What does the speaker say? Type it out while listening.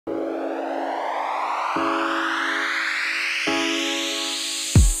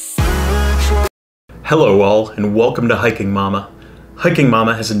Hello all, and welcome to Hiking Mama. Hiking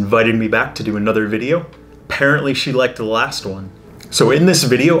Mama has invited me back to do another video. Apparently she liked the last one. So in this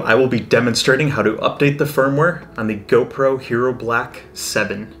video, I will be demonstrating how to update the firmware on the GoPro Hero Black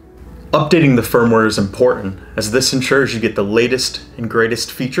 7. Updating the firmware is important, as this ensures you get the latest and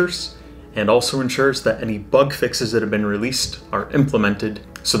greatest features, and also ensures that any bug fixes that have been released are implemented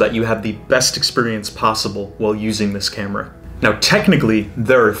so that you have the best experience possible while using this camera. Now technically,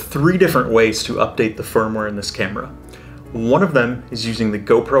 there are 3 different ways to update the firmware in this camera. One of them is using the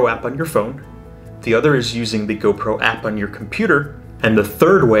GoPro app on your phone, the other is using the GoPro app on your computer, and the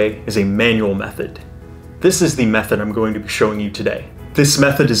third way is a manual method. This is the method I'm going to be showing you today. This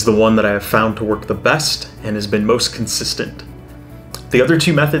method is the one that I have found to work the best and has been most consistent. The other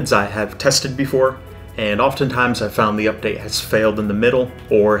 2 methods I have tested before, and oftentimes I've found the update has failed in the middle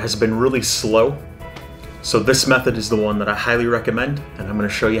or has been really slow. So this method is the one that I highly recommend, and I'm going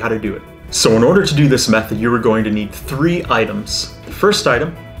to show you how to do it. So in order to do this method, you are going to need 3 items. The first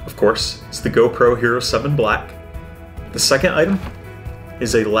item, of course, is the GoPro Hero 7 Black. The second item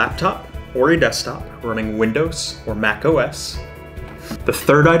is a laptop or a desktop running Windows or Mac OS. The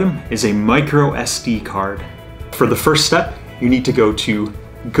third item is a micro SD card. For the first step, you need to go to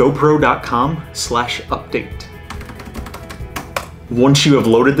gopro.com/update. Once you have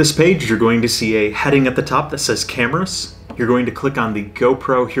loaded this page, you're going to see a heading at the top that says cameras. You're going to click on the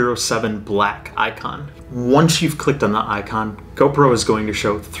GoPro Hero 7 Black icon. Once you've clicked on that icon, GoPro is going to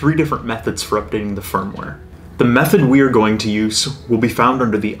show 3 different methods for updating the firmware. The method we are going to use will be found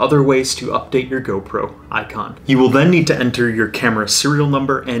under the other ways to update your GoPro icon. You will then need to enter your camera serial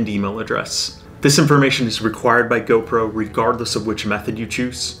number and email address. This information is required by GoPro regardless of which method you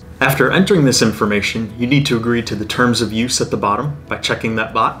choose. After entering this information, you need to agree to the terms of use at the bottom by checking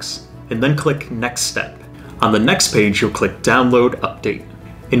that box, and then click Next Step. On the next page, you'll click Download Update.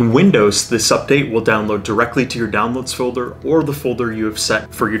 In Windows, this update will download directly to your Downloads folder or the folder you have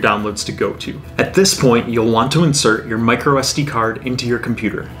set for your downloads to go to. At this point, you'll want to insert your micro SD card into your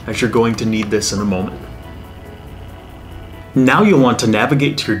computer, as you're going to need this in a moment. Now you'll want to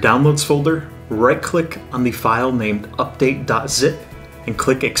navigate to your Downloads folder, right-click on the file named update.zip, and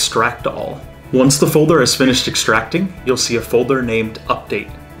click Extract All. Once the folder has finished extracting, you'll see a folder named Update.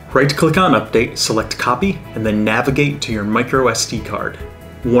 Right-click on Update, select Copy, and then navigate to your micro SD card.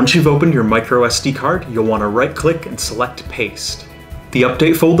 Once you've opened your micro SD card, you'll want to right-click and select Paste. The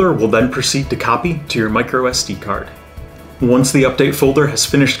Update folder will then proceed to copy to your micro SD card. Once the Update folder has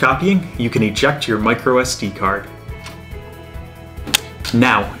finished copying, you can eject your micro SD card.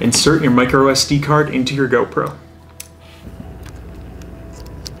 Now, insert your micro SD card into your GoPro.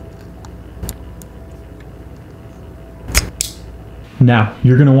 Now,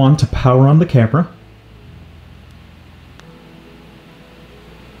 you're going to want to power on the camera.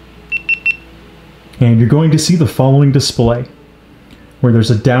 And you're going to see the following display, where there's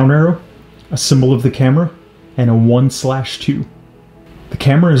a down arrow, a symbol of the camera, and a 1/2. The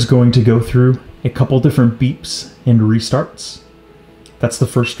camera is going to go through a couple different beeps and restarts. That's the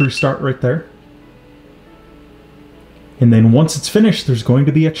first restart right there. And then once it's finished, there's going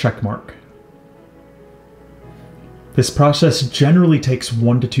to be a check mark. This process generally takes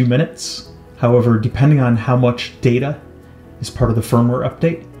 1 to 2 minutes. However, depending on how much data is part of the firmware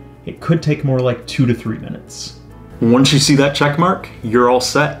update, it could take more like 2 to 3 minutes. Once you see that check mark, you're all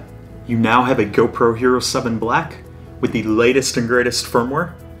set. You now have a GoPro Hero 7 Black with the latest and greatest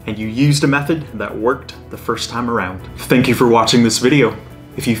firmware, and you used a method that worked the first time around. Thank you for watching this video.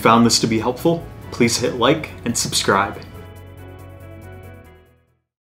 If you found this to be helpful, please hit like and subscribe.